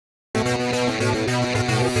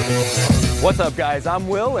What's up guys, I'm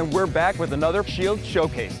Will and we're back with another Shield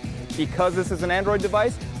showcase. Because this is an Android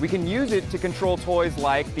device, we can use it to control toys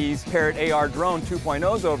like these Parrot AR.Drone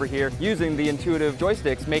 2.0s over here using the intuitive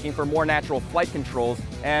joysticks, making for more natural flight controls.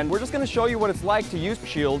 And we're just going to show you what it's like to use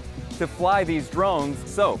Shield to fly these drones.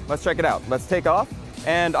 So let's check it out. Let's take off.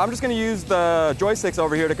 And I'm just going to use the joysticks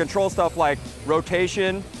over here to control stuff like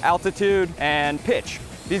rotation, altitude, and pitch.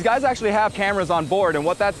 These guys actually have cameras on board, and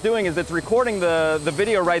what that's doing is it's recording the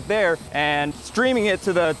video right there and streaming it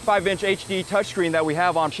to the 5-inch HD touchscreen that we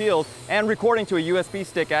have on Shield and recording to a USB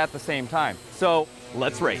stick at the same time. So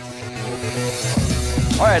let's race.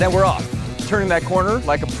 All right, and we're off. Turning that corner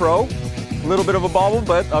like a pro. A little bit of a bobble,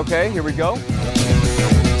 but okay, here we go.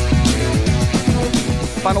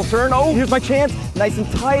 Final turn. Oh, here's my chance. Nice and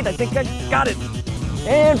tight. I think I got it.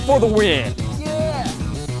 And for the win.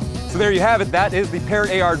 So there you have it. That is the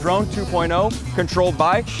Parrot AR Drone 2.0 controlled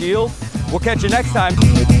by Shield. We'll catch you next time.